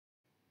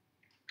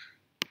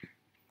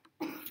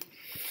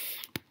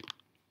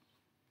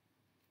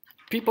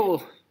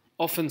People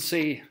often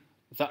say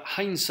that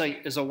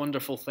hindsight is a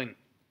wonderful thing.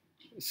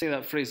 We say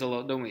that phrase a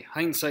lot, don't we?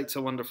 Hindsight's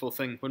a wonderful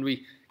thing. When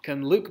we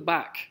can look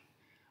back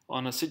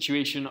on a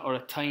situation or a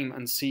time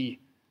and see,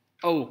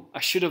 oh, I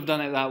should have done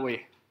it that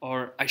way,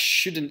 or I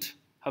shouldn't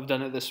have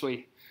done it this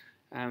way.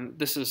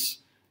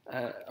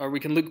 Or we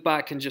can look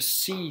back and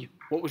just see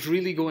what was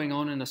really going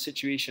on in a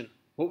situation,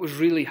 what was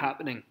really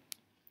happening.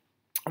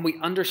 And we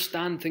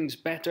understand things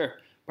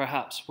better,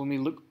 perhaps, when we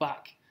look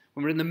back.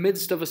 When we're in the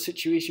midst of a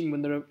situation,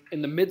 when they're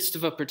in the midst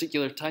of a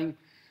particular time,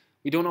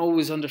 we don't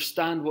always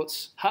understand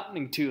what's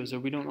happening to us, or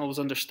we don't always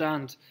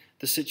understand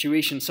the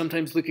situation.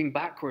 Sometimes looking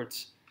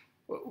backwards,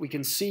 we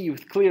can see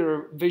with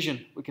clearer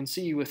vision, we can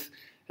see with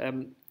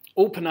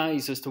open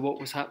eyes as to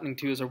what was happening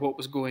to us or what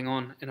was going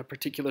on in a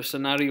particular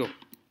scenario.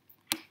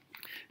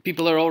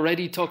 People are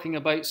already talking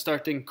about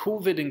starting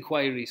COVID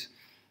inquiries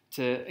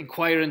to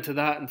inquire into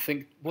that and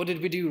think, what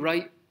did we do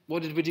right?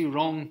 What did we do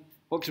wrong?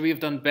 What could we have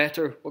done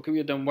better? What could we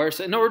have done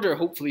worse? In order,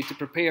 hopefully, to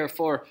prepare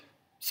for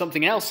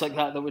something else like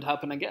that would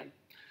happen again.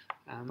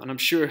 And I'm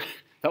sure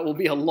that will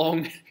be a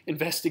long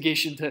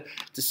investigation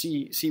to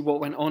see what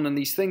went on in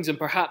these things. And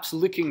perhaps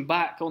looking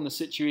back on the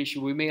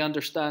situation, we may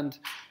understand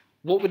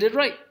what we did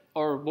right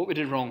or what we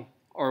did wrong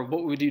or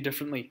what we would do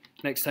differently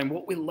next time,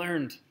 what we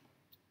learned,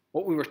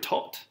 what we were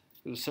taught.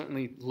 We've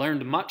certainly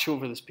learned much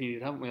over this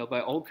period, haven't we,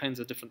 about all kinds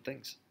of different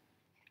things.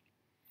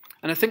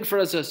 And I think for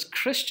us as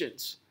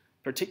Christians,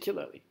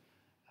 particularly,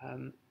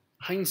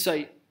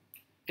 hindsight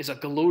is a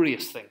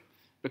glorious thing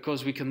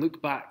because we can look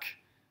back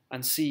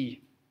and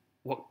see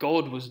what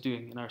God was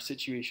doing in our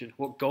situation,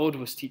 what God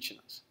was teaching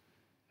us.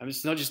 And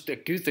it's not just a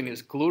good thing,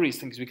 it's a glorious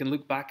thing because we can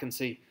look back and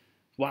say,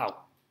 wow,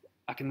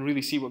 I can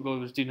really see what God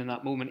was doing in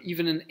that moment.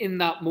 Even in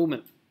that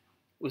moment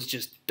was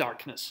just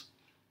darkness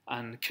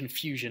and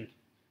confusion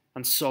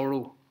and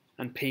sorrow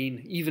and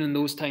pain. Even in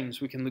those times,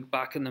 we can look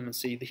back on them and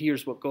say,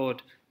 here's what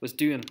God was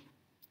doing.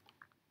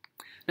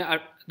 Now,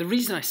 the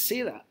reason I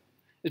say that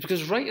is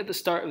because right at the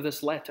start of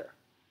this letter,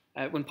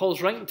 when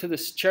Paul's writing to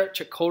this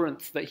church at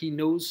Corinth that he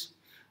knows,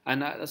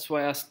 and that's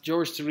why I asked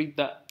George to read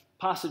that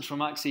passage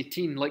from Acts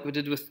 18, like we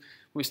did when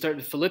we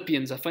started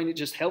Philippians. I find it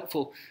just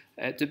helpful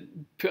to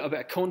put a bit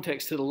of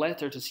context to the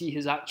letter to see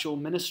his actual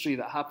ministry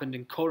that happened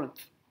in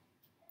Corinth.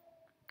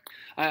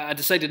 I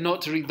decided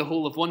not to read the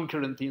whole of 1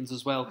 Corinthians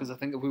as well, because I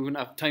think we wouldn't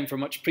have time for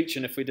much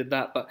preaching if we did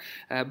that.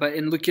 But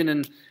in looking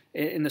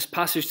in this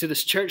passage to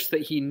this church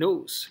that he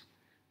knows,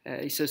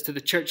 he says, to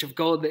the church of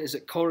God that is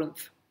at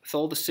Corinth, with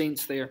all the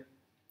saints there,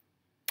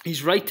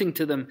 he's writing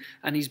to them,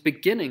 and he's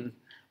beginning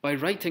by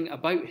writing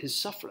about his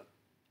suffering,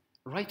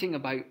 writing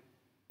about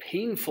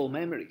painful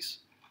memories.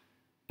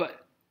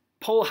 But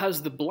Paul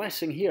has the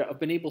blessing here of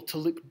being able to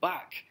look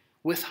back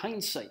with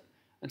hindsight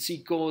and see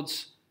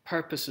God's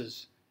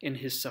purposes in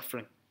his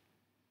suffering.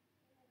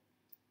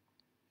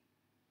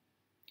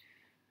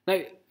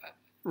 Now,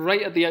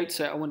 right at the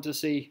outset, I want to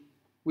say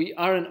we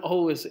aren't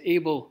always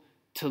able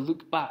to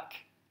look back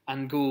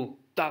and go,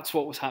 that's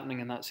what was happening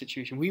in that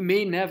situation. We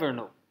may never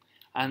know.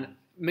 And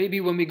maybe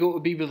when we go to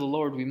be with the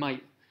Lord, we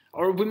might.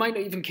 Or we might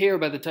not even care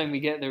by the time we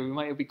get there. We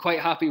might be quite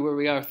happy where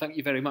we are, thank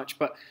you very much.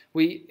 But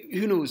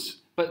who knows?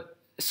 But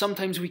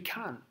sometimes we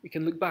can. We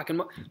can look back.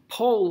 And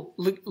Paul,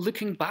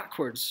 looking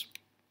backwards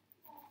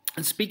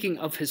and speaking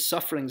of his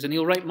sufferings, and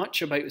he'll write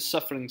much about his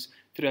sufferings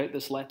throughout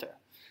this letter,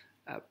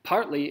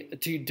 partly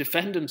to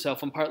defend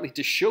himself and partly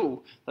to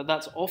show that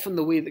that's often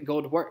the way that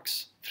God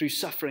works, through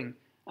suffering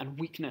and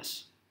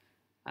weakness,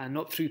 and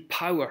not through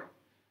power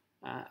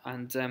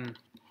and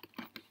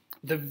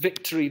the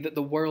victory that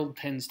the world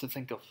tends to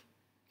think of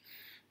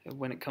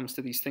when it comes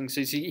to these things.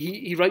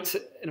 He writes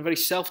in a very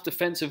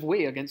self-defensive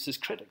way against his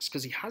critics,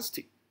 because he has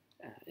to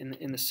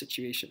in this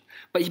situation.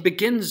 But he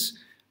begins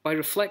by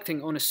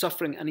reflecting on his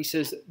suffering, and he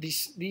says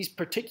these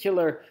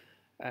particular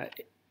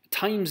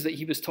times that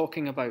he was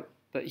talking about,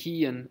 that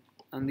he and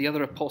the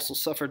other apostles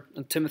suffered,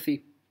 and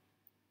Timothy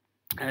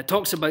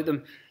talks about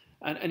them,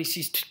 and he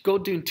sees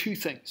God doing two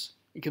things.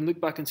 You can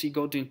look back and see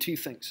God doing two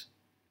things.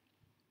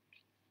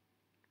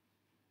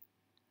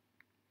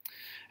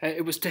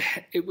 It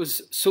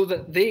was so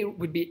that they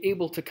would be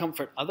able to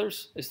comfort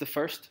others, is the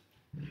first.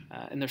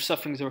 In their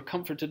sufferings, they were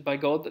comforted by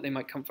God that they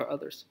might comfort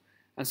others.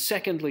 And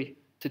secondly,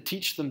 to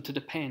teach them to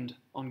depend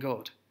on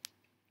God.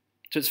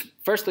 So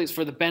firstly, it's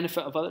for the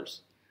benefit of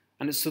others,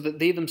 and it's so that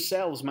they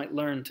themselves might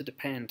learn to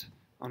depend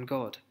on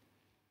God.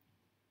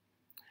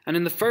 And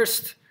in the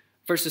first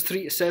verses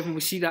 3 to 7,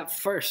 we see that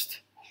first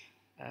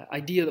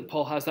idea that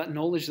Paul has, that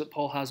knowledge that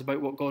Paul has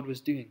about what God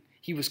was doing.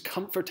 He was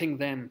comforting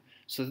them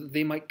so that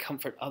they might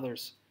comfort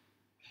others.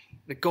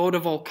 The God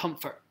of all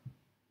comfort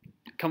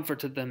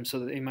comforted them so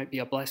that they might be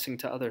a blessing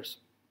to others.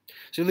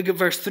 So look at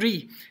verse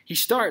 3. He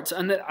starts,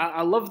 and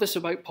I love this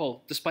about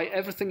Paul, despite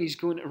everything he's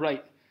going to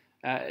write.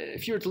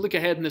 If you were to look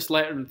ahead in this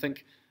letter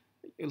and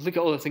look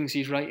at all the things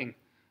he's writing,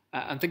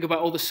 and think about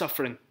all the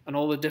suffering and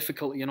all the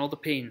difficulty and all the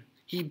pain,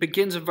 he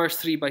begins in verse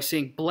 3 by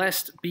saying,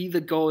 "Blessed be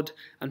the God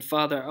and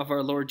Father of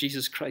our Lord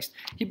Jesus Christ."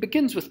 He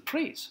begins with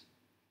praise.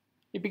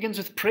 He begins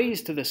with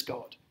praise to this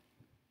God.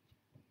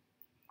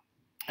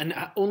 and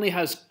only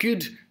has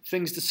good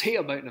things to say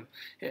about him.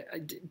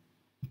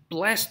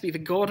 Blessed be the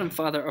God and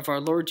Father of our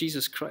Lord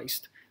Jesus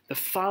Christ, the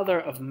Father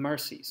of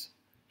mercies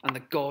and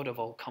the God of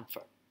all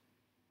comfort.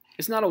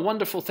 Isn't that a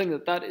wonderful thing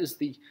that is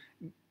the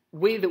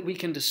way that we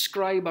can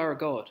describe our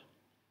God,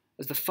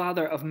 as the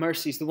Father of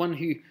mercies, the one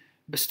who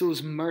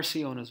bestows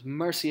mercy on us,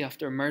 mercy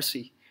after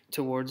mercy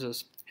towards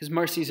us. His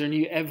mercies are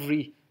new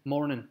every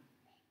morning.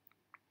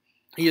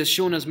 He has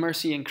shown us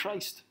mercy in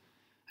Christ,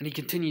 and he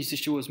continues to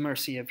show us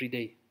mercy every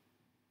day.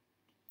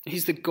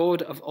 He's the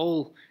God of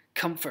all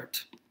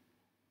comfort.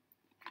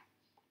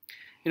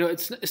 You know,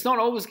 it's not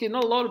always good.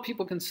 Not a lot of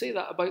people can say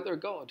that about their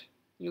God.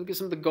 You look at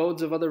some of the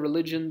gods of other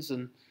religions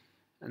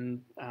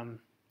and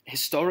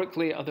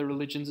historically other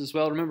religions as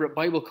well. I remember at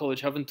Bible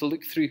college having to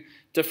look through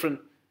different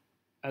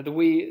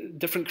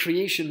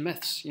creation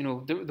myths. You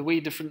know, the way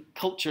different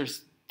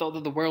cultures thought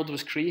that the world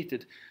was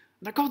created.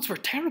 And their gods were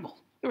terrible.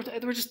 They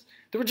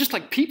were just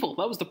like people.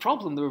 That was the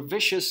problem. They were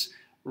vicious,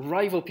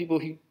 rival people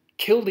who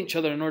killed each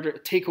other in order to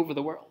take over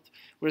the world.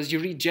 Whereas you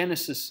read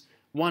Genesis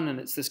 1, and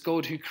it's this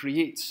God who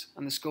creates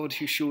and this God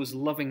who shows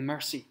loving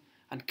mercy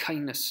and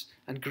kindness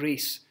and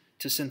grace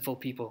to sinful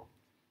people.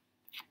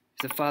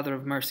 He's the Father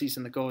of mercies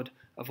and the God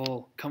of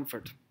all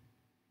comfort.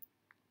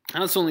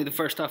 And that's only the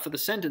first half of the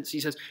sentence. He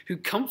says, who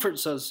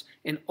comforts us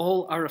in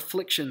all our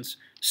afflictions,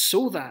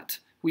 so that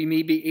we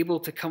may be able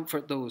to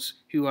comfort those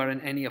who are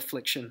in any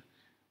affliction,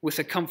 with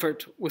the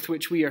comfort with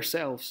which we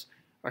ourselves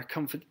are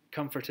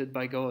comforted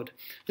by God.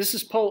 This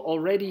is Paul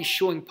already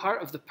showing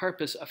part of the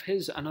purpose of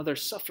his and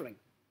others' suffering.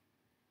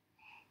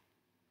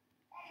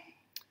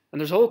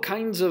 And there's all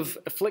kinds of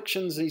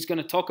afflictions that he's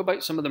going to talk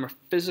about. Some of them are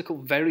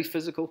physical, very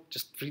physical.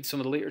 Just read some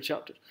of the later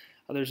chapters.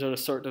 Others are a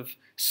sort of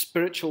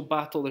spiritual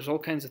battle. There's all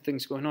kinds of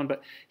things going on.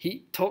 But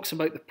he talks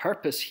about the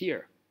purpose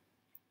here.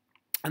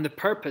 And the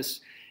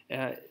purpose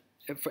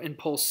in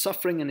Paul's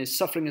suffering, and his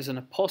suffering as an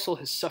apostle,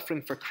 his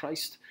suffering for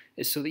Christ,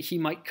 is so that he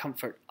might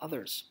comfort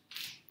others.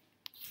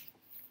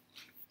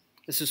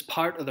 This is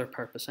part of their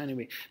purpose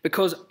anyway.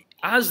 Because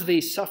as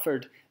they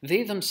suffered,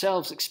 they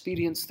themselves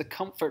experienced the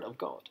comfort of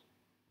God.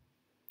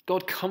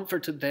 God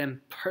comforted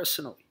them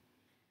personally.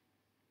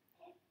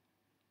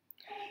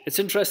 It's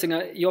interesting.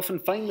 You often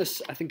find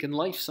this, I think, in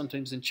life,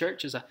 sometimes in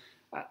churches.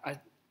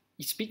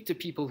 You speak to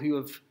people who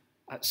have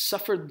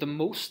suffered the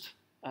most.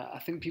 I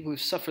think people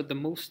who've suffered the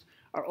most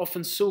are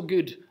often so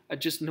good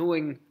at just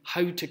knowing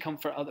how to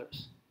comfort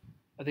others.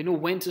 They know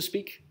when to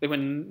speak. They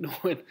know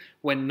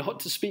when not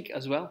to speak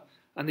as well.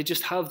 And they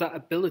just have that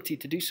ability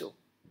to do so.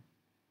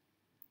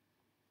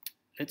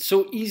 It's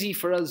so easy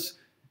for us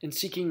in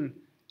seeking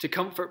to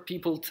comfort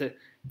people to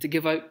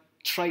give out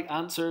trite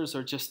answers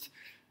or just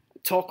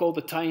talk all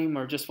the time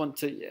or just want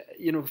to,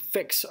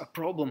 fix a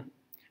problem.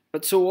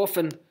 But so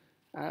often,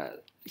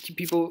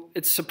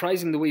 it's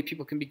surprising the way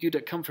people can be good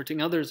at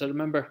comforting others. I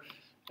remember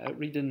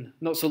reading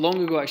not so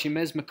long ago, actually,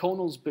 Mes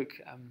McConnell's book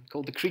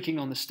called The Creaking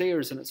on the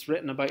Stairs, and it's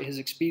written about his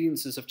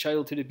experiences of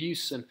childhood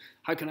abuse and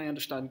how can I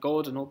understand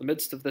God in all the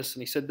midst of this.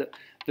 And he said that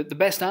the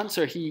best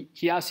answer he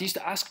used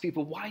to ask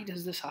people, why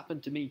does this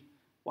happen to me?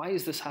 Why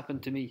has this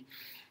happened to me?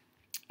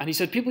 And he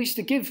said people used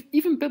to give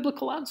even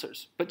biblical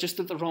answers, but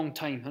just at the wrong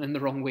time and in the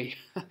wrong way.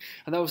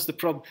 And that was the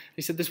problem.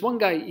 He said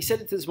he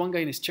said it to this one guy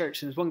in his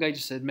church, and this one guy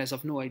just said, Mes,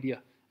 I've no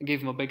idea, and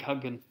gave him a big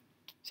hug and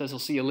says, I'll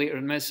see you later.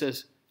 And Mes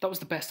says, that was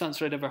the best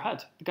answer I'd ever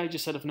had. The guy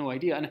just said, I've no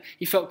idea. And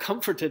he felt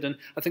comforted, and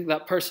I think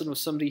that person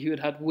was somebody who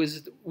had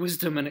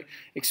wisdom and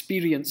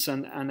experience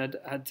and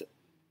had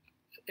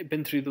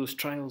been through those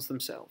trials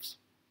themselves.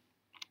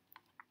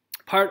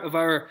 Part of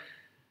our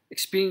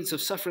experience of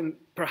suffering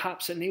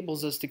perhaps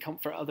enables us to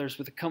comfort others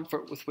with the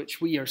comfort with which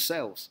we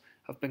ourselves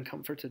have been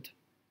comforted.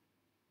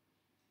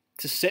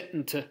 To sit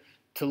and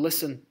to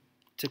listen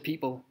to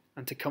people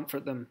and to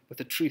comfort them with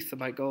the truth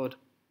about God.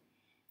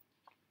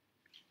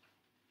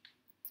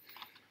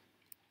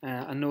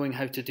 And knowing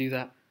how to do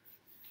that.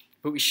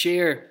 But we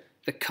share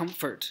the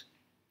comfort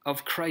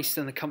of Christ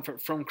and the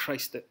comfort from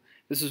Christ. That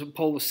this is what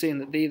Paul was saying,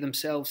 that they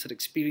themselves had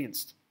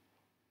experienced.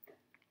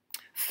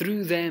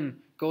 Through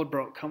them, God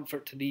brought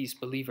comfort to these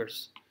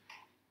believers.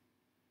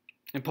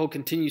 And Paul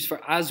continues,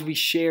 for as we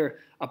share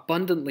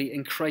abundantly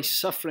in Christ's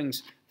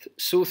sufferings,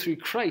 so through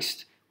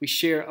Christ we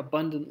share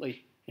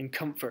abundantly in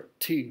comfort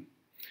too.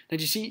 Now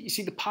you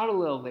see the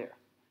parallel there.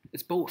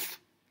 It's both.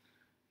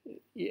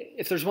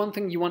 If there's one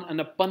thing you want an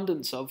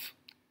abundance of,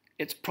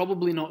 it's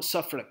probably not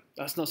suffering.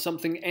 That's not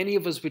something any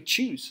of us would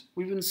choose.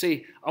 We wouldn't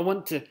say, I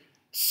want to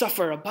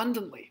suffer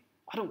abundantly.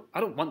 I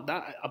don't want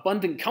that.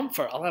 Abundant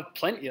comfort, I'll have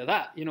plenty of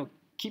that.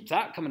 Keep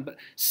that coming. But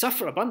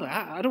suffer abundantly,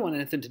 I don't want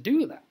anything to do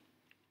with that.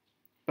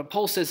 But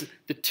Paul says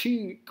the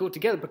two go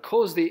together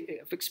because they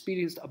have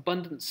experienced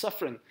abundant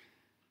suffering.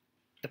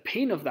 The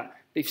pain of that,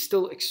 they've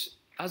still,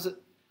 as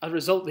a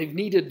result, they've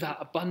needed that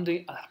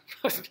abounding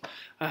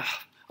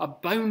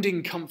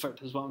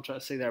comfort is what I'm trying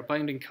to say there.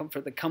 Abounding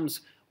comfort that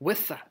comes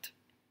with that.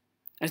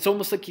 And it's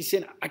almost like he's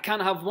saying, I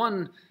can't have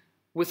one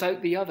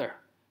without the other.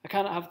 I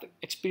can't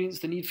experience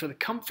the need for the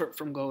comfort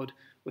from God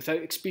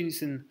without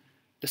experiencing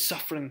the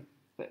suffering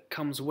that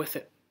comes with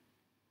it.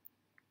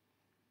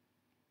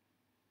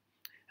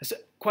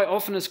 Quite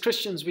often as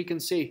Christians we can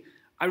say,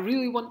 I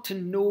really want to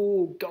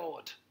know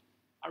God.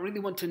 I really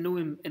want to know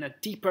him in a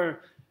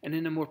deeper and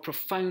in a more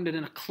profound and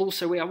in a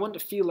closer way. I want to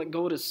feel like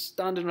God is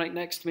standing right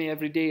next to me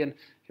every day and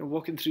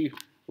walking through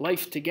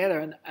life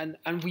together.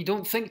 And we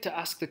don't think to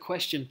ask the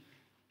question,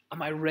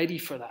 am I ready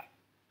for that?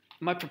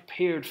 Am I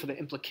prepared for the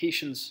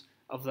implications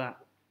of that?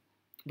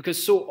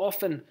 Because so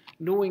often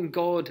knowing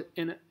God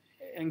and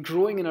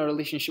growing in our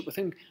relationship with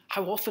him,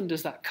 how often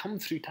does that come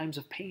through times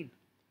of pain?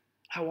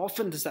 How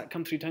often does that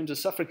come through times of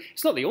suffering?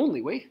 It's not the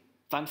only way,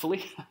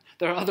 thankfully.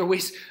 There are other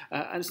ways,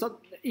 and it's not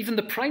even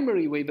the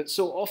primary way, but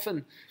so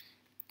often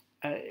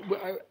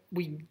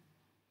we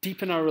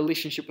deepen our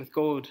relationship with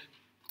God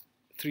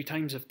through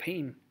times of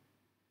pain.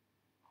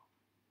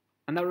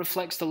 And that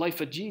reflects the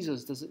life of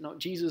Jesus, does it not?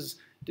 Jesus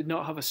did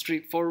not have a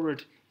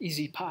straightforward,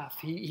 easy path.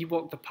 He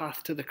walked the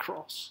path to the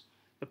cross,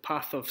 the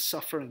path of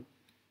suffering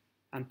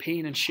and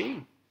pain and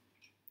shame.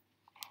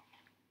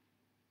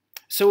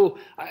 So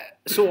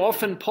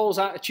often Paul's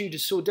attitude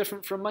is so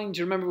different from mine. Do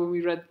you remember when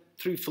we read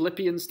through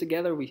Philippians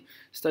together? We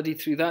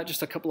studied through that,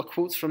 just a couple of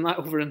quotes from that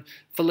over in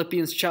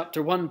Philippians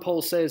chapter 1.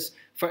 Paul says,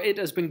 "For it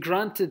has been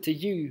granted to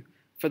you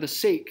for the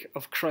sake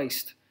of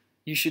Christ.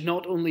 You should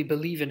not only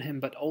believe in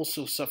him, but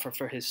also suffer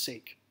for his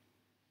sake.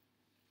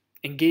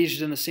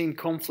 Engaged in the same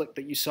conflict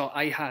that you saw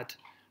I had,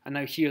 and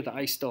now hear that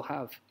I still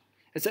have."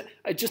 It's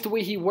just the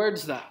way he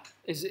words that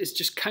is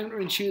just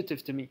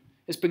counterintuitive to me.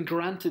 It's been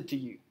granted to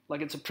you, like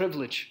it's a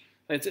privilege.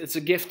 It's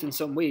a gift in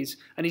some ways.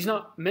 And he's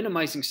not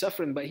minimizing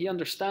suffering, but he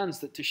understands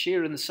that to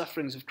share in the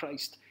sufferings of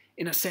Christ,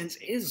 in a sense,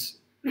 is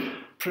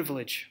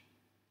privilege.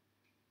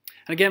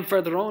 And again,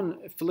 further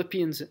on,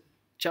 Philippians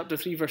chapter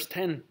 3, verse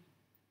 10,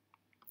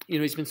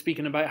 he's been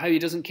speaking about how he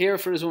doesn't care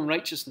for his own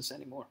righteousness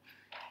anymore.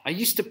 I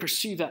used to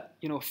pursue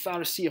that,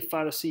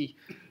 Pharisee,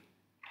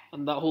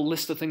 and that whole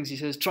list of things. He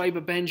says, tribe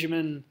of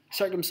Benjamin,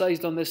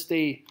 circumcised on this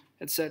day,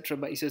 etc.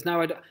 But he says,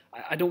 now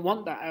I don't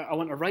want that. I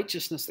want a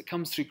righteousness that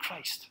comes through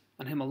Christ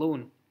and him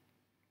alone.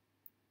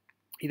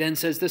 He then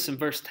says this in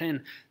verse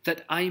 10,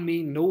 that I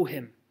may know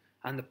him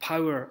and the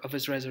power of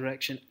his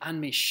resurrection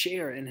and may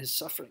share in his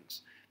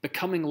sufferings,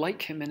 becoming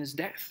like him in his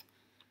death,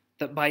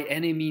 that by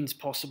any means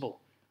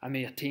possible I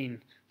may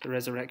attain the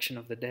resurrection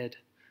of the dead.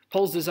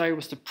 Paul's desire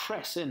was to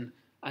press in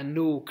and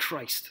know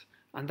Christ,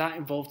 and that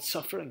involved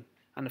suffering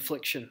and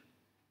affliction.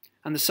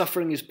 And the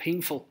suffering is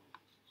painful,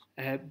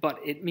 but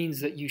it means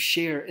that you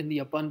share in the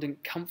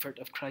abundant comfort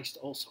of Christ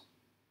also.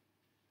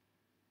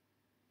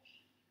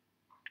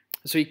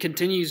 So he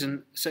continues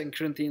in 2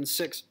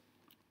 Corinthians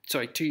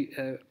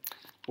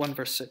 1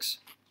 verse 6.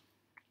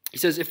 He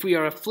says, if we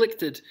are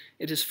afflicted,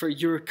 it is for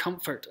your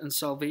comfort and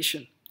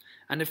salvation.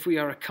 And if we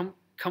are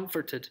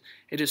comforted,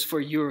 it is for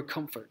your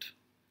comfort,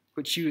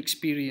 which you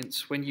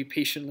experience when you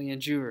patiently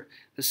endure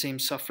the same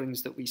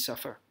sufferings that we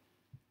suffer.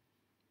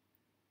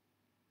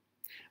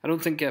 I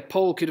don't think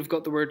Paul could have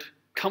got the word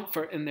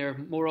comfort in there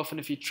more often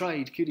if he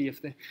tried, could he?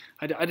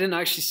 I didn't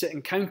actually sit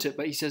and count it,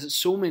 but he says it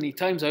so many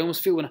times. I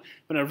almost feel when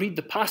I read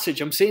the passage,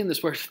 I'm saying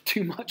this word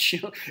too much,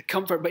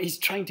 comfort, but he's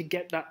trying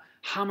to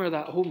hammer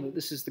that home, that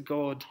this is the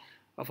God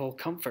of all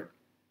comfort.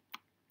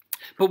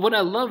 But what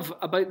I love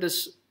about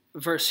this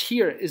verse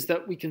here is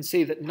that we can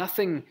say that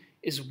nothing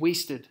is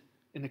wasted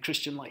in the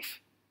Christian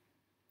life.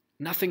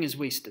 Nothing is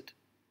wasted.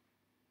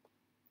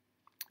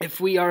 If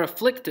we are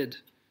afflicted,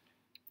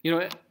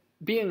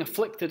 being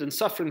afflicted and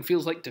suffering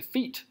feels like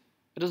defeat.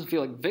 It doesn't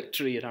feel like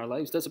victory in our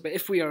lives, does it? But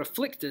if we are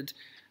afflicted,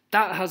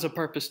 that has a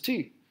purpose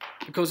too,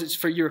 because it's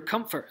for your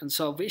comfort and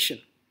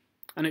salvation.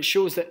 And it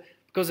shows that,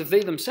 because if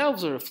they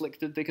themselves are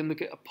afflicted, they can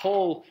look at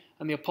Paul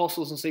and the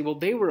apostles and say, well,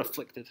 they were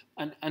afflicted,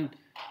 and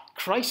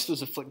Christ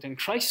was afflicted, and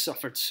Christ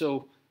suffered,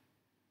 so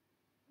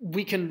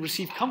we can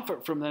receive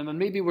comfort from them, and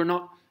maybe we're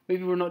not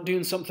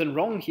doing something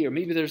wrong here.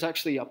 Maybe there's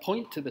actually a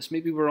point to this.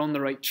 Maybe we're on the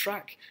right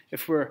track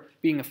if we're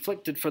being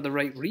afflicted for the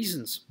right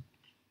reasons.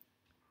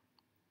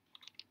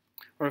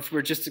 Or if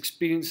we're just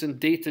experiencing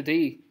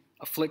day-to-day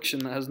affliction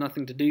that has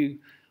nothing to do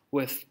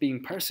with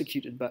being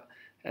persecuted. But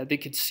they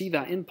could see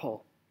that in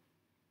Paul.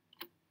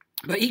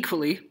 But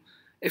equally,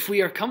 if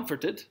we are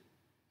comforted,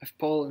 if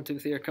Paul and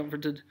Timothy are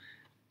comforted,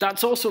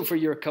 that's also for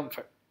your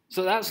comfort.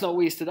 So that's not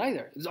wasted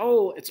either. It's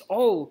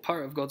all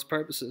part of God's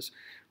purposes,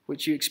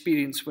 which you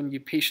experience when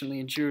you patiently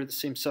endure the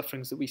same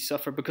sufferings that we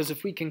suffer. Because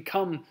if we can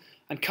come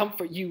and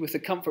comfort you with the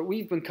comfort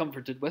we've been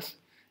comforted with,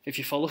 if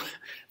you follow,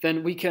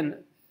 then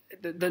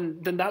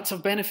then that's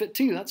of benefit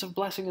too. That's of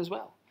blessing as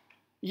well.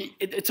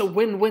 It's a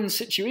win-win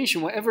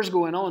situation. Whatever's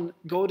going on,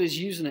 God is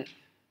using it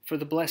for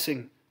the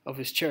blessing of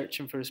his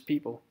church and for his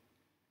people.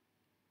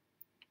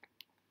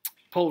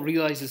 Paul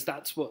realizes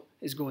that's what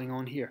is going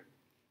on here.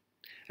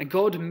 And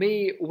God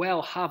may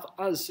well have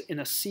us in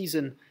a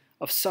season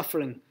of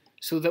suffering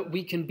so that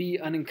we can be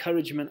an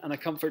encouragement and a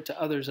comfort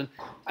to others.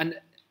 And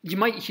you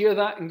might hear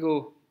that and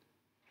go,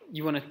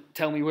 you want to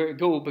tell me where to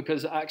go,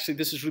 because actually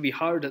this is really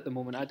hard at the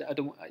moment. I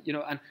don't,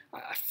 and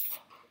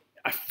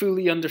I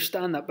fully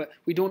understand that, but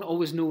we don't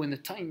always know in the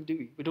time, do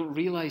we? We don't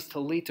realize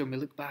till later, and we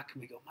look back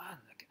and we go, man,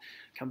 I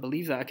can't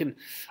believe that.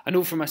 I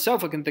know for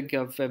myself, I can think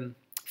of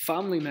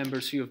family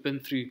members who have been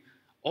through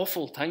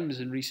awful times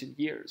in recent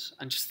years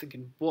and just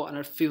thinking, what on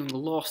earth, feeling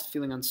lost,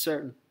 feeling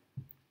uncertain,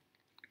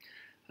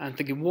 and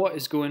thinking, what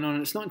is going on?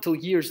 And it's not until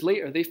years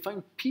later they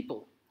found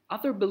people,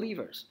 other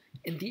believers,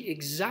 in the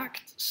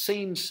exact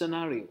same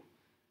scenario,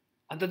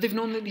 and that they've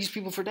known these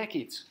people for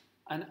decades.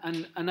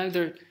 And now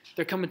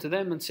they're coming to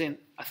them and saying,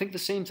 I think the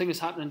same thing is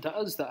happening to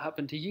us that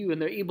happened to you.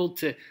 And they're able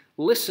to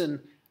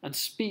listen and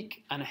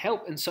speak and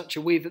help in such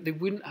a way that they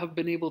wouldn't have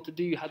been able to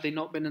do had they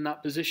not been in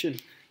that position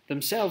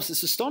themselves.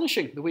 It's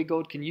astonishing the way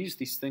God can use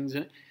these things.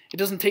 And it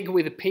doesn't take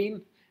away the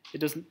pain. It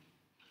doesn't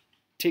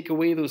take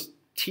away those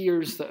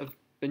tears that have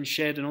been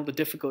shed and all the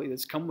difficulty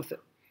that's come with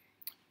it.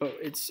 But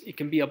it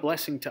can be a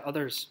blessing to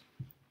others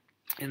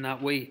in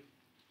that way.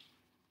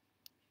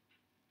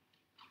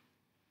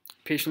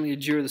 Patiently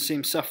endure the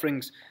same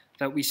sufferings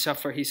that we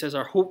suffer. He says,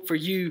 our hope for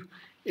you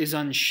is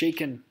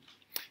unshaken,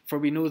 for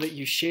we know that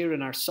you share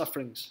in our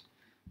sufferings.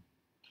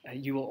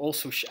 You will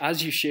also,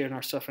 as you share in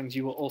our sufferings,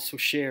 you will also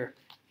share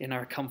in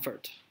our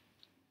comfort.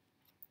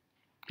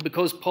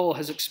 Because Paul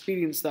has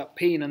experienced that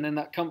pain and then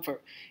that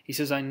comfort, he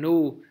says, I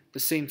know the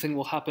same thing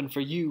will happen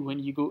for you when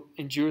you go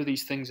endure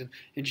these things and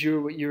endure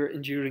what you're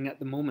enduring at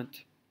the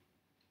moment.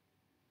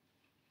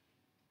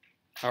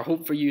 Our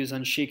hope for you is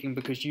unshaken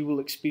because you will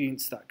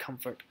experience that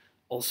comfort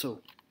also.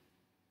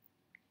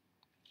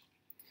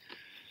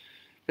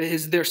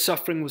 But their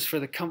suffering was for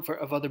the comfort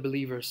of other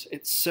believers.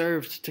 It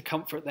served to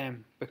comfort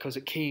them because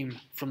it came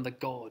from the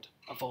God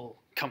of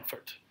all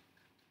comfort,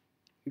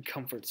 who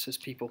comforts his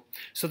people.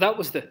 So that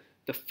was the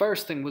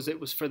first thing, was it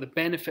was for the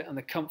benefit and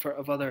the comfort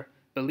of other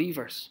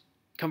believers.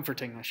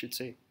 Comforting, I should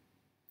say.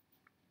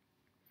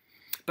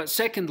 But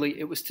secondly,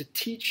 it was to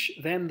teach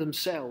them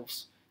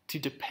themselves to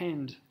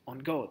depend on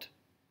God.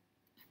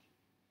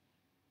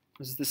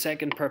 This is the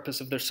second purpose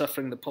of their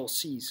suffering that Paul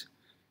sees.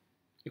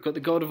 You've got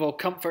the God of all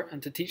comfort,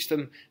 and to teach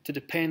them to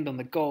depend on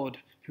the God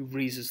who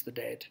raises the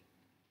dead.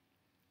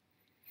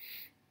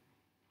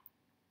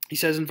 He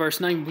says in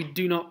verse 9, we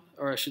do not,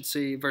 or I should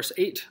say verse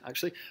 8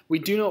 actually, we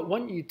do not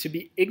want you to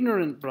be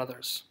ignorant,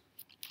 brothers,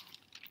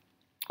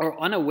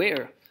 or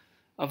unaware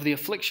of the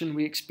affliction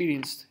we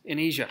experienced in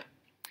Asia.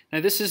 Now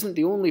this isn't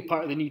the only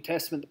part of the New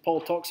Testament that Paul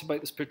talks about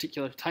this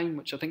particular time,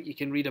 which I think you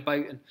can read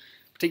about, and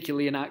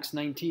particularly in Acts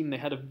 19, they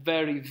had a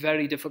very,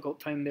 very difficult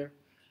time there.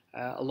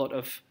 A lot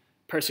of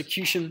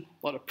persecution,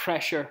 a lot of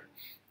pressure,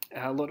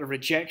 a lot of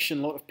rejection,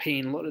 a lot of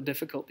pain, a lot of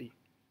difficulty.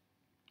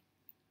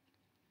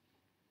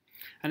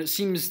 And it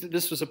seems that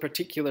this was a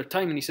particular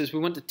time, and he says, we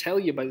want to tell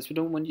you about this. We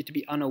don't want you to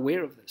be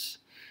unaware of this.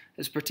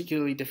 It's a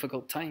particularly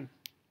difficult time.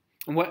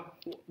 And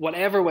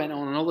whatever went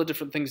on and all the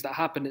different things that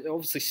happened, it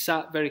obviously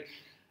sat very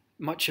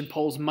much in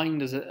Paul's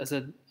mind as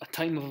a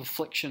time of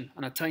affliction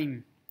and a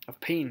time of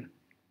pain.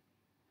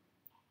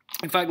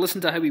 In fact,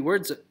 listen to how he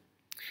words it.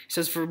 He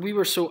says, for we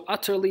were so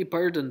utterly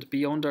burdened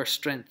beyond our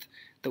strength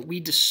that we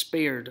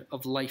despaired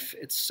of life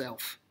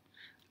itself.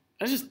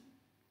 I just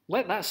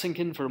let that sink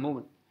in for a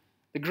moment.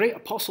 The great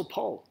Apostle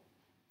Paul,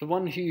 the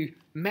one who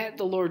met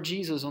the Lord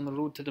Jesus on the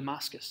road to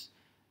Damascus,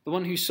 the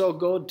one who saw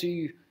God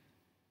do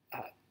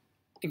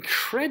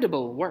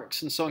incredible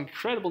works and saw an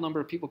incredible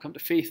number of people come to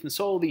faith and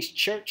saw all these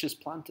churches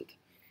planted,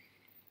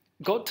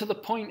 got to the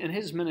point in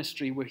his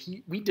ministry where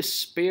we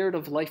despaired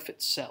of life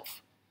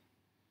itself.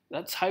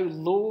 That's how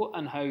low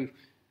and how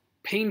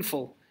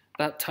painful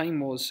that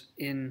time was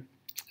in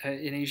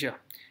Asia.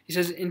 He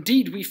says,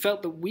 indeed, we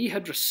felt that we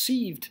had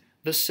received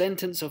the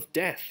sentence of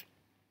death.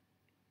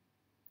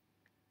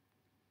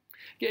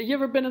 You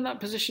ever been in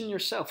that position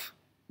yourself?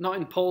 Not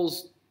in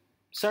Paul's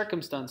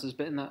circumstances,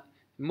 but in that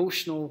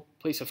emotional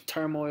place of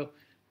turmoil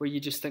where you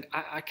just think,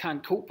 I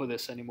can't cope with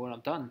this anymore. I'm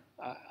done.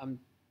 I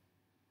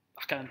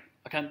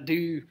can't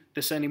do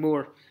this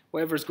anymore.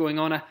 Whatever's going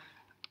on.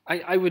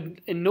 I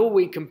would in no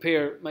way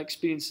compare my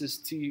experiences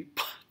to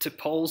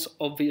Paul's,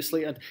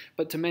 obviously,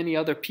 but to many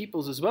other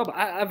people's as well. But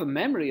I have a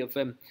memory of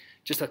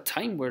just a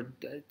time where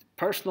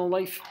personal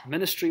life,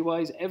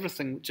 ministry-wise,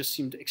 everything just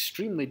seemed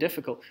extremely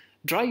difficult.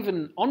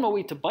 Driving on my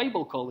way to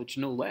Bible college,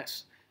 no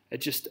less.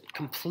 It just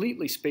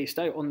completely spaced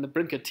out, on the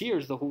brink of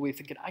tears the whole way,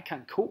 thinking, I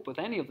can't cope with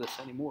any of this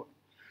anymore.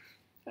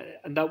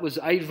 And that was,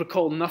 I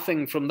recall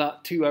nothing from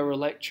that 2-hour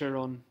lecture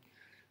on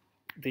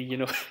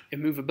the,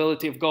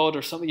 immovability of God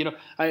or something,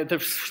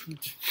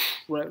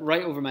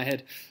 right over my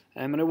head.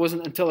 And it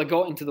wasn't until I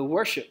got into the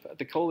worship at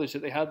the college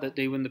that they had that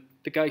day when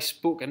the guy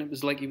spoke, and it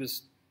was like he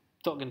was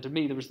talking to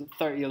me. There was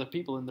 30 other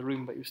people in the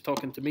room, but he was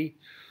talking to me.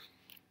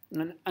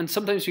 And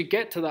sometimes we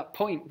get to that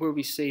point where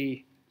we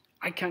say,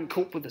 I can't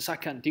cope with this, I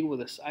can't deal with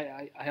this,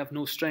 I have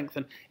no strength.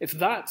 And if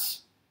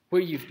that's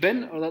where you've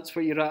been, or that's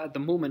where you're at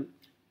the moment,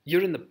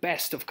 you're in the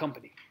best of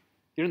company.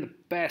 You're in the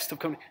best of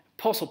company.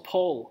 Apostle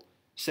Paul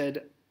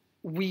said,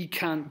 we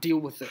can't deal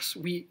with this.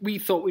 We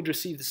thought we'd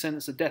receive the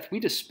sentence of death. We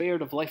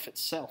despaired of life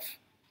itself.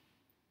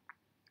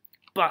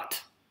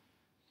 But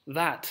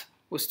that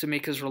was to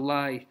make us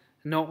rely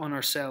not on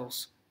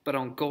ourselves, but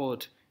on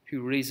God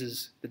who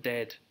raises the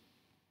dead.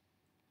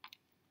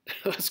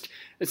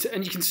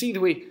 And you can see the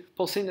way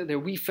Paul's saying it there.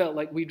 We felt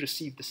like we'd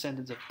received the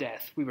sentence of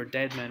death. We were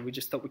dead men. We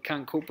just thought we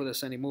can't cope with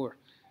this anymore.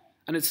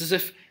 And it's as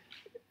if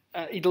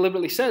he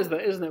deliberately says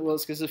that, isn't it? Well,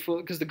 it's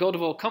because the God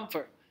of all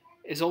comfort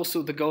is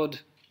also the God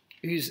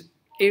whose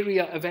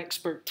area of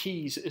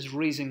expertise is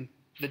raising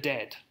the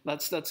dead.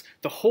 That's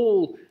the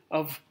whole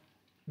of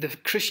the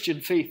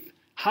Christian faith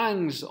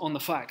hangs on the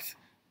fact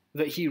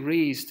that he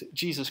raised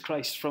Jesus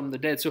Christ from the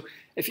dead. So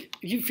if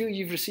you feel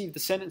you've received the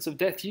sentence of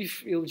death, you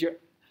feel you're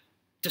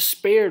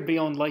despaired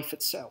beyond life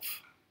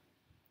itself,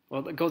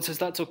 well, God says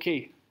that's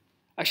okay.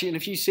 Actually, and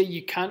if you say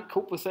you can't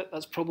cope with it,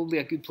 that's probably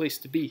a good place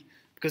to be,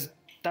 because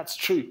that's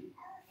true.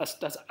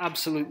 That's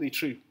absolutely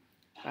true.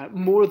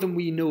 More than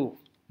we know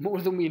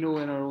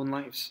in our own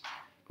lives.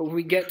 But when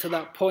we get to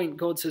that point,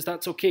 God says,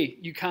 that's okay.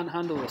 You can't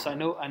handle this. I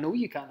know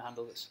you can't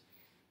handle this.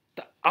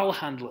 I'll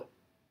handle it.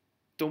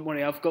 Don't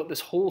worry, I've got this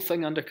whole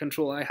thing under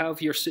control. I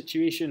have your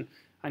situation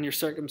and your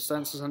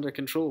circumstances under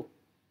control.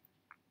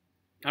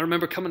 I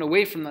remember coming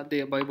away from that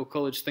day at Bible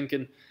college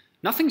thinking,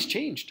 nothing's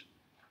changed.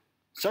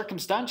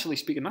 Circumstantially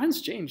speaking,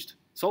 nothing's changed.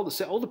 It's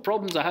all the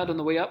problems I had on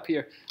the way up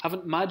here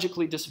haven't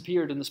magically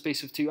disappeared in the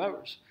space of 2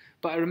 hours.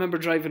 But I remember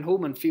driving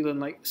home and feeling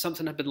like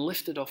something had been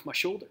lifted off my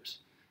shoulders.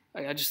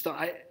 I just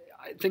thought,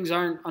 things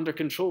aren't under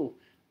control,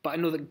 but I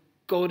know that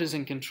God is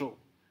in control.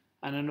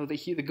 And I know that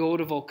He, the God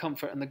of all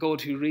comfort and the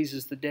God who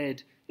raises the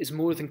dead, is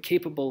more than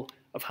capable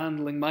of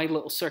handling my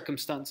little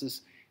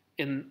circumstances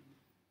in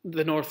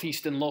the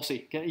northeast in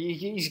Lossy.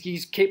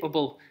 He's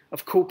capable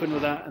of coping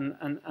with that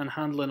and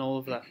handling all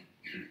of that.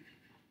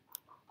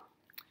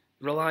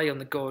 Rely on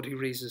the God who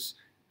raises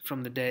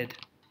from the dead.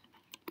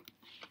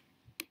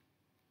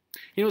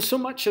 You know, so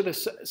much of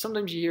this,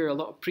 sometimes you hear a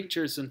lot of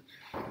preachers and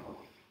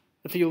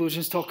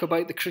theologians talk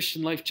about the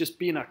Christian life just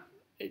being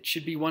it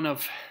should be one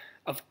of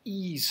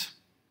ease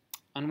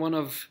and one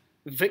of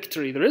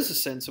victory. There is a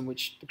sense in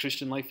which the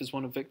Christian life is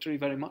one of victory,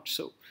 very much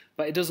so.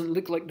 But it doesn't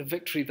look like the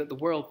victory that the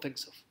world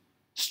thinks of.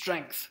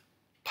 Strength,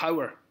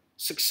 power,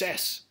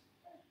 success,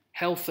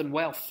 health and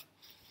wealth,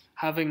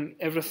 having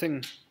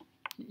everything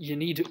you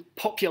need,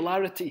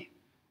 popularity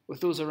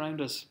with those around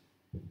us.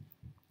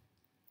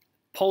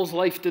 Paul's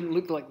life didn't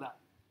look like that.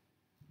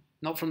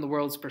 Not from the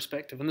world's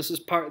perspective. And this is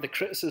part of the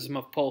criticism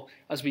of Paul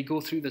as we go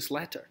through this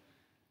letter.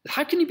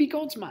 How can he be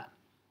God's man?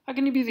 How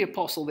can he be the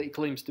apostle that he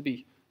claims to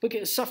be? Look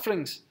at his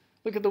sufferings.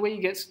 Look at the way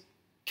he gets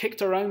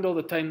kicked around all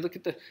the time. Look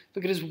at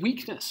his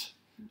weakness.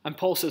 And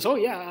Paul says, oh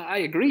yeah, I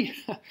agree.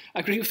 I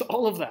agree with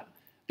all of that.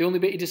 The only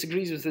bit he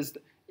disagrees with is,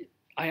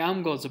 I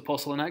am God's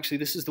apostle, and actually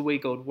this is the way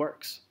God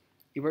works.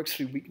 He works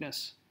through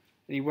weakness,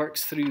 and he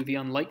works through the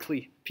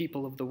unlikely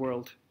people of the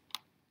world.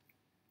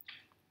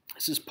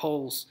 This is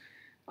Paul's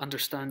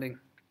understanding.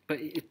 But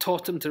it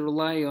taught him to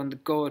rely on the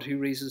God who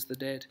raises the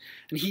dead.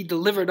 And he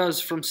delivered us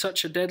from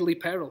such a deadly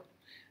peril,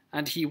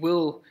 and he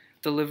will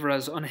deliver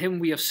us. On him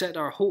we have set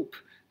our hope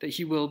that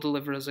he will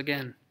deliver us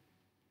again.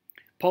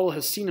 Paul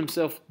has seen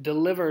himself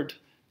delivered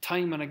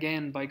time and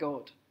again by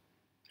God.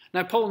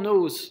 Now Paul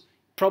knows,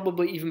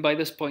 probably even by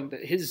this point,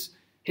 that his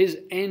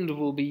end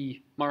will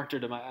be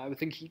martyrdom. I would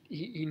think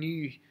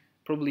he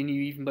probably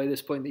knew even by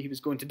this point that he was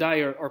going to die,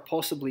 or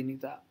possibly knew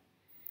that.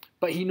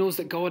 But he knows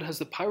that God has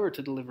the power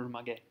to deliver him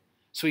again.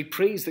 So he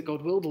prays that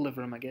God will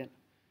deliver him again.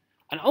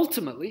 And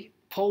ultimately,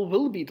 Paul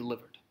will be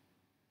delivered,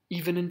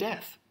 even in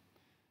death.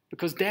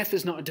 Because death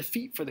is not a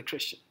defeat for the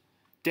Christian.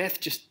 Death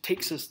just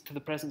takes us to the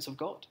presence of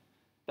God.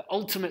 The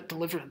ultimate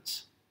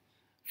deliverance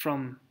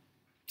from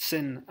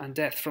sin and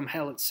death, from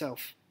hell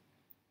itself.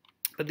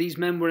 But these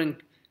men were in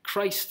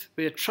Christ.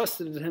 They had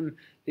trusted in him.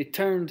 They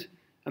turned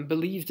and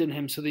believed in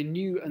him. So they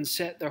knew and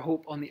set their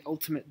hope on the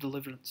ultimate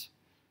deliverance.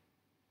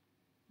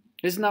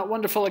 Isn't that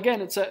wonderful?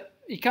 Again,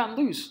 you can't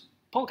lose.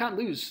 Paul can't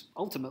lose,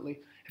 ultimately.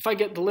 If I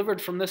get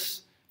delivered from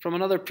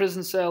another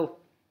prison cell,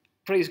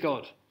 praise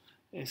God.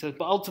 He says,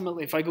 but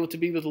ultimately, if I go to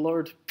be with the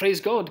Lord,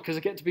 praise God, because I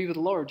get to be with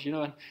the Lord, you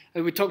know.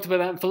 And we talked about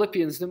that in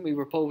Philippians, didn't we,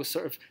 where Paul was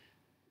sort of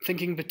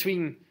thinking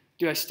between,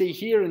 do I stay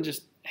here and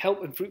just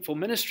help in fruitful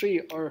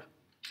ministry, or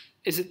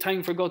is it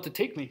time for God to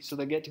take me so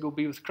that I get to go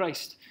be with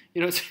Christ?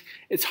 You know,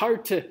 it's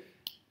hard to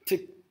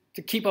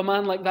keep a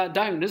man like that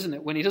down, isn't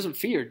it? When he doesn't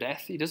fear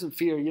death, he doesn't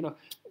fear, you know,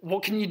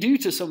 what can you do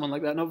to someone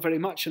like that? Not very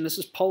much. And this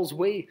is Paul's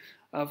way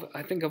of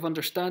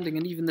understanding,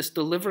 and even this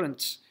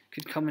deliverance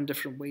could come in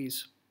different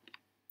ways.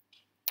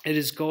 It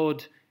is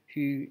God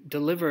who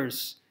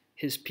delivers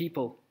his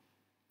people.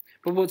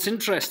 But what's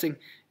interesting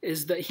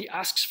is that he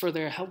asks for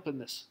their help in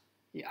this.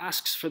 He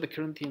asks for the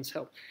Corinthians'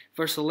 help.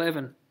 Verse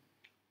 11,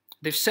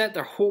 they've set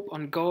their hope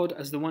on God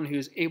as the one who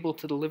is able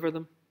to deliver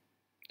them,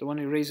 the one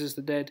who raises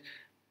the dead.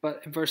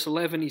 But in verse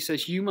 11 he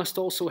says, you must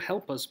also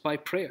help us by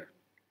prayer.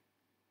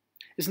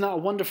 Isn't that a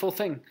wonderful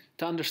thing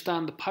to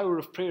understand the power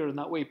of prayer in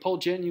that way? Paul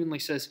genuinely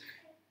says,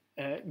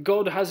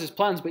 God has his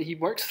plans, but he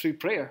works through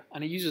prayer,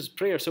 and he uses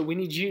prayer. So we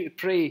need you to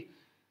pray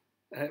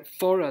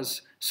for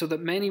us, so that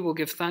many will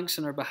give thanks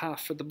on our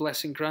behalf for the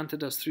blessing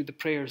granted us through the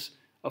prayers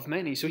of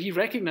many. So he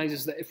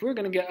recognizes that if we're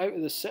going to get out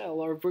of the cell,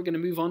 or if we're going to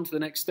move on to the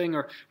next thing,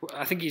 or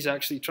I think he's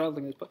actually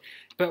traveling,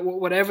 but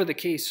whatever the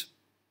case,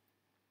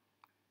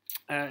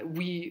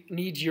 we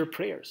need your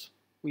prayers.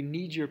 We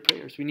need your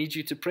prayers. We need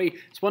you to pray.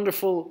 It's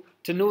wonderful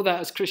to know that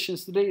as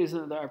Christians today, isn't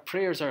it? That our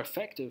prayers are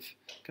effective.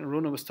 Kind of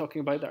Rona was talking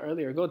about that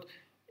earlier. God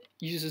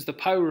uses the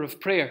power of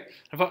prayer.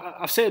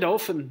 I've said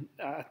often,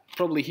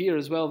 probably here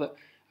as well, that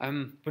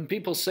when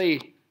people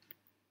say,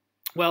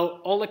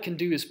 well, all I can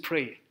do is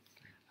pray.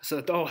 I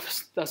said, oh,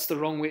 that's the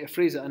wrong way to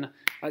phrase it. And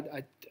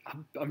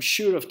I'm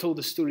sure I've told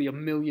the story a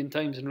million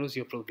times, and Rosie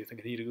will probably be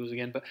thinking, here he goes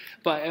again.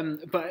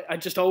 But I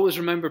just always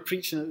remember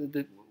preaching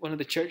at one of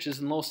the churches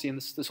in Lossy, and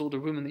this older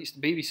woman that used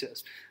to babysit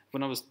us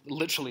when I was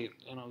literally,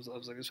 and I was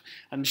like this.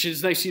 And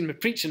she's now seen me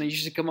preaching, and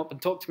used to come up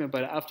and talk to me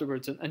about it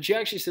afterwards. And she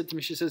actually said to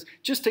me, she says,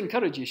 just to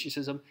encourage you, she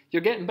says,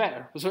 you're getting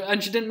better.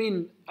 And she didn't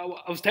mean I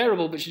was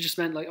terrible, but she just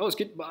meant like, oh, it's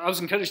good. I was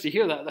encouraged to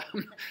hear that.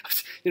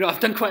 I've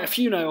done quite a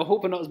few now. I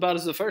hope I'm not as bad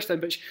as the first time.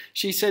 But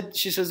she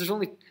says, there's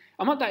only,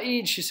 I'm at that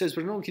age, she says,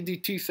 where I only can do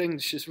two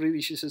things. She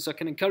says, I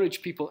can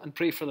encourage people and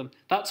pray for them.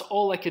 That's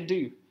all I can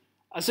do.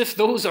 As if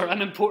those are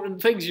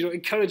unimportant things,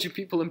 encouraging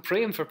people and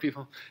praying for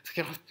people.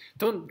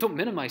 Don't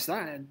minimize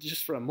that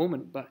just for a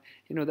moment. But,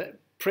 that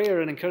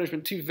prayer and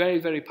encouragement, two very,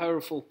 very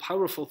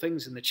powerful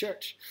things in the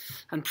church.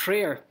 And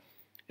prayer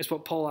is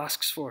what Paul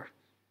asks for.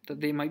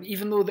 That they might,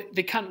 even though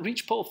they can't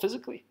reach Paul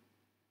physically,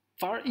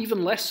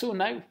 even less so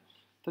now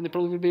than they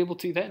probably would be able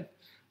to then.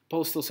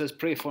 Paul still says,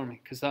 pray for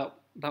me, because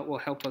that will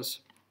help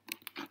us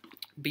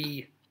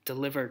be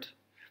delivered.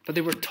 But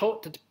they were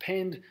taught to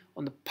depend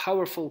on the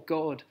powerful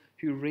God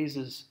who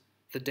raises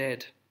the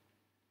dead.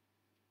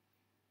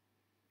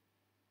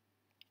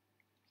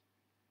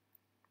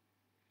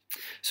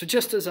 So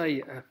just as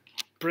I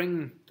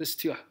bring this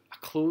to a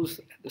close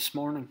this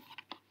morning,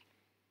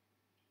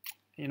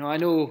 I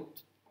know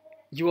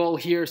you all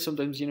hear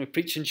sometimes,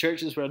 preach in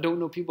churches where I don't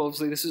know people.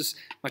 Obviously, this is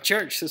my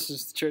church. This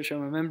is the church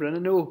I'm a member. And I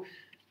know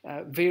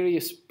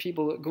various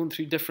people that are going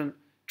through different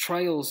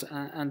trials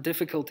and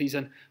difficulties.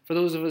 And for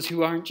those of us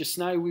who aren't just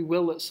now, we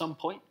will at some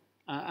point.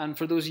 And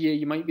for those of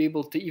you might be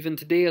able to, even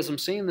today as I'm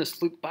saying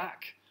this, look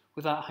back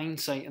with that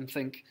hindsight and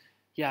think,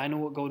 yeah, I know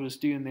what God was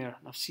doing there.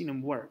 And I've seen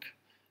him work.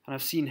 And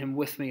I've seen him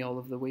with me all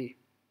of the way.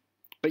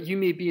 But you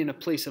may be in a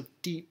place of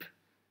deep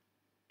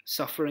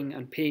suffering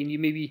and pain. You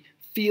maybe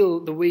feel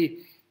the way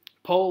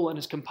Paul and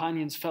his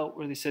companions felt,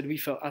 where they said, we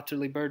felt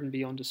utterly burdened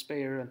beyond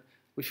despair. And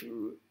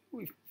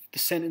the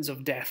sentence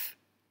of death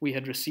we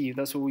had received.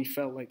 That's what we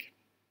felt like.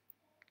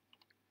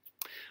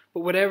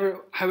 But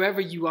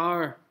however you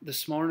are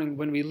this morning,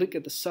 when we look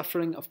at the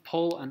suffering of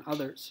Paul and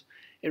others,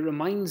 it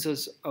reminds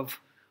us of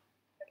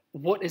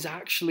what is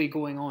actually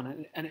going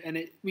on.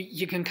 And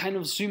you can kind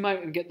of zoom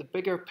out and get the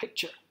bigger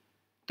picture,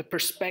 the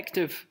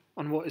perspective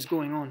on what is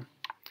going on.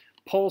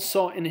 Paul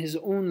saw in his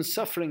own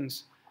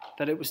sufferings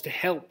that it was to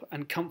help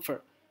and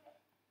comfort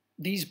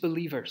these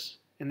believers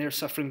in their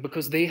suffering,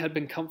 because they had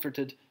been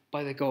comforted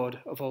by the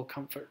God of all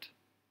comfort.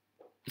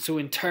 And so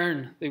in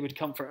turn, they would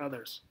comfort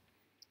others.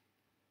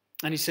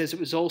 And he says it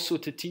was also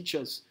to teach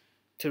us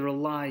to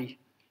rely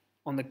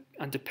on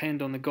and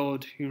depend on the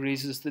God who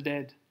raises the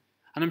dead.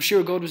 And I'm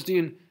sure God was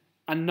doing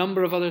a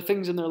number of other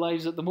things in their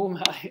lives at the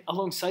moment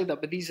alongside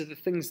that, but these are the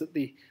things that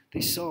they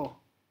saw.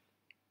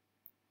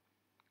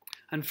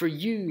 And for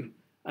you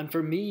and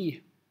for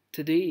me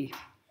today,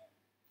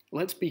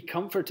 let's be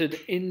comforted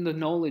in the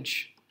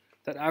knowledge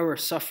that our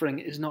suffering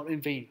is not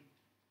in vain,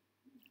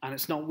 and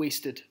it's not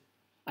wasted,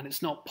 and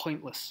it's not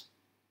pointless.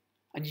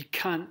 And you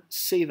can't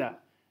say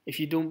that if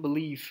you don't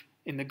believe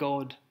in the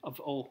God of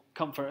all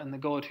comfort and the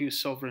God who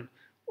is sovereign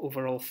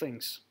over all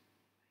things.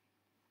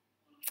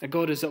 A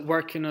God is at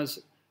work in us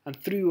and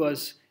through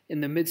us in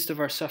the midst of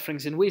our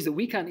sufferings in ways that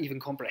we can't even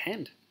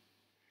comprehend.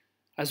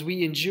 As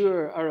we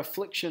endure our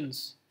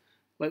afflictions,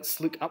 let's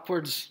look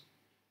upwards.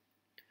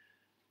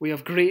 We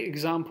have great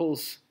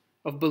examples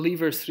of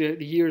believers throughout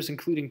the years,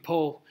 including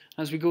Paul.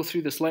 As we go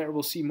through this letter,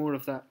 we'll see more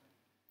of that.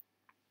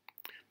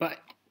 But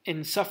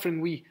in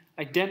suffering, we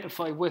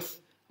identify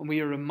with and we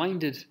are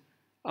reminded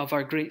of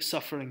our great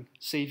suffering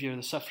Saviour,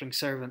 the suffering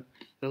servant,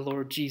 the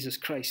Lord Jesus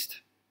Christ,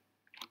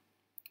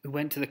 who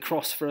went to the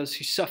cross for us,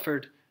 who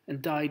suffered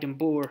and died and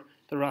bore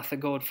the wrath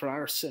of God for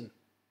our sin,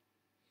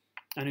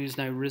 and who is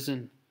now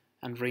risen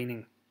and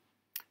reigning.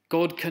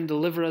 God can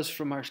deliver us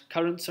from our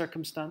current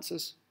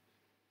circumstances,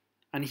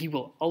 and he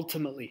will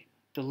ultimately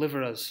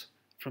deliver us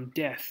from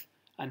death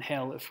and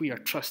hell if we are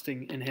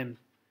trusting in him,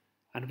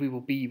 and we will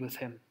be with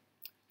him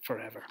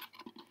forever.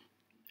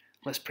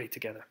 Let's pray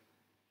together.